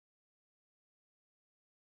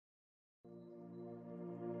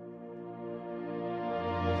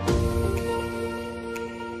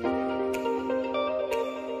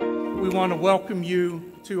want to welcome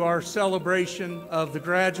you to our celebration of the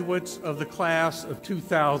graduates of the class of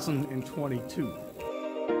 2022.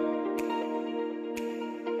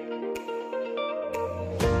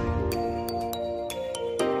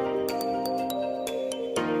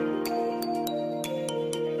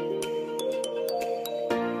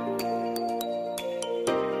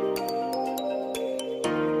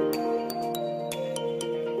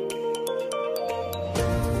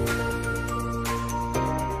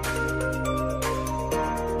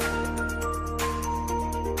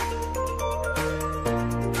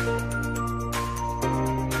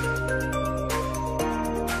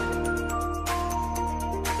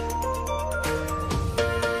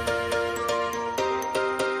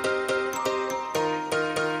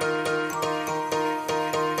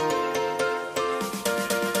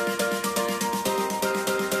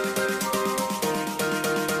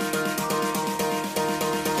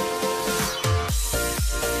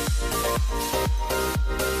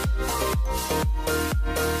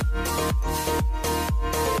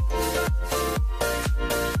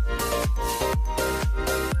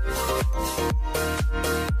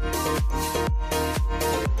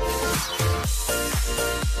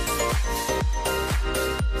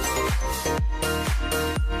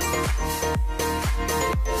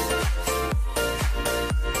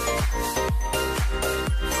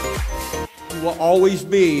 You will always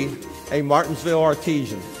be a Martinsville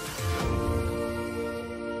artisan.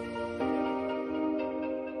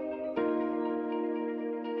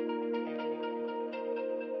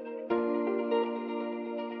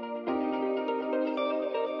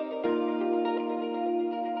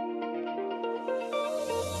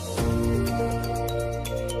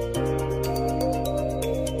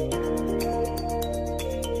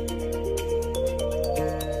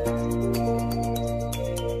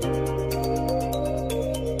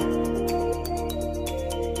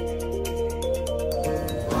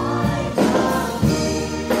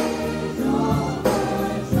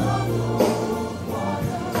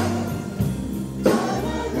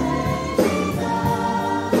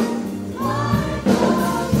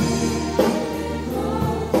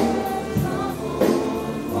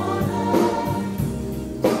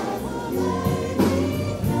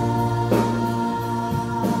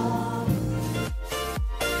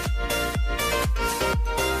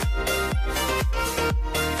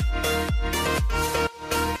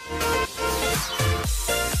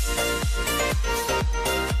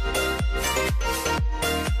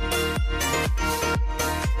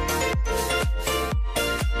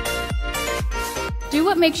 Do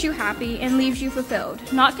what makes you happy and leaves you fulfilled,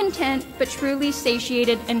 not content, but truly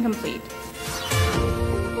satiated and complete.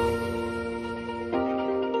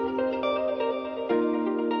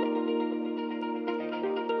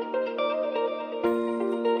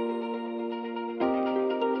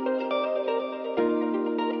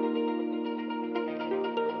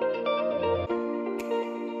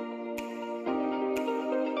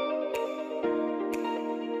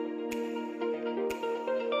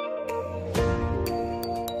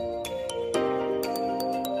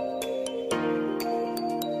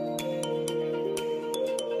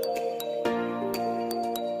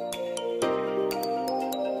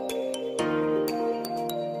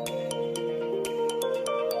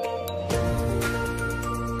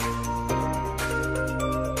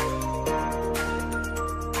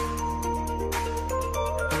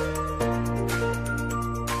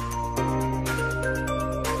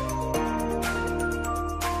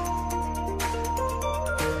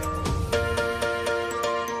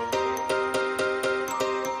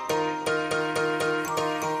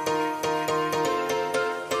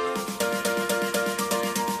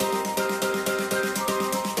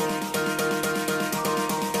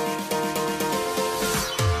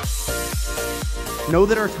 Know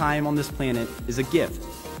that our time on this planet is a gift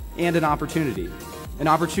and an opportunity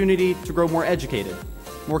to grow more educated,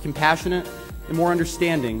 more compassionate, and more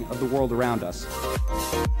understanding of the world around us.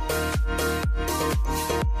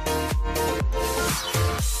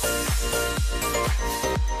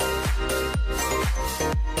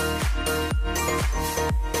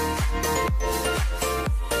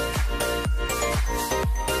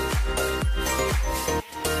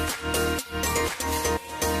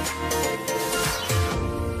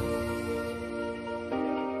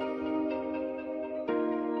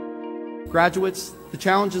 Graduates, the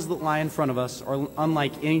challenges that lie in front of us are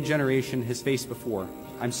unlike any generation has faced before.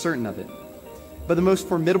 I'm certain of it. But the most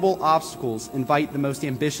formidable obstacles invite the most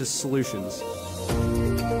ambitious solutions.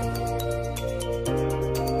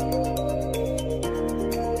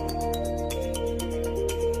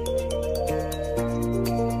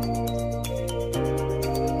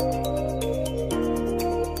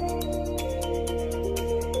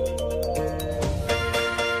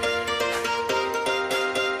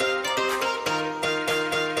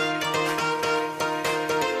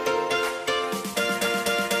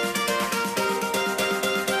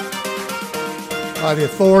 By the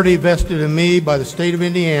authority vested in me by the state of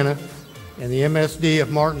Indiana and the MSD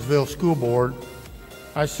of Martinsville School Board,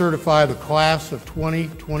 I certify the class of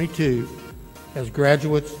 2022 as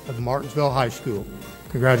graduates of Martinsville High School.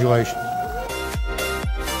 Congratulations.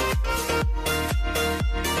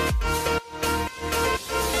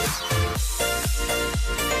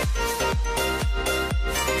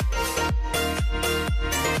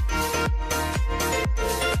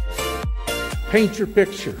 Paint your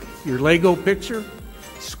picture, your Lego picture,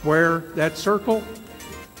 square that circle,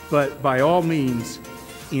 but by all means,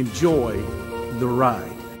 enjoy the ride.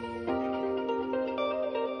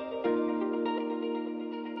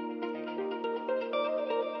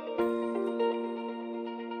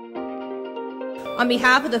 On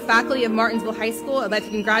behalf of the faculty of Martinsville High School, I'd like to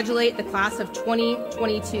congratulate the class of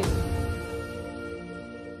 2022.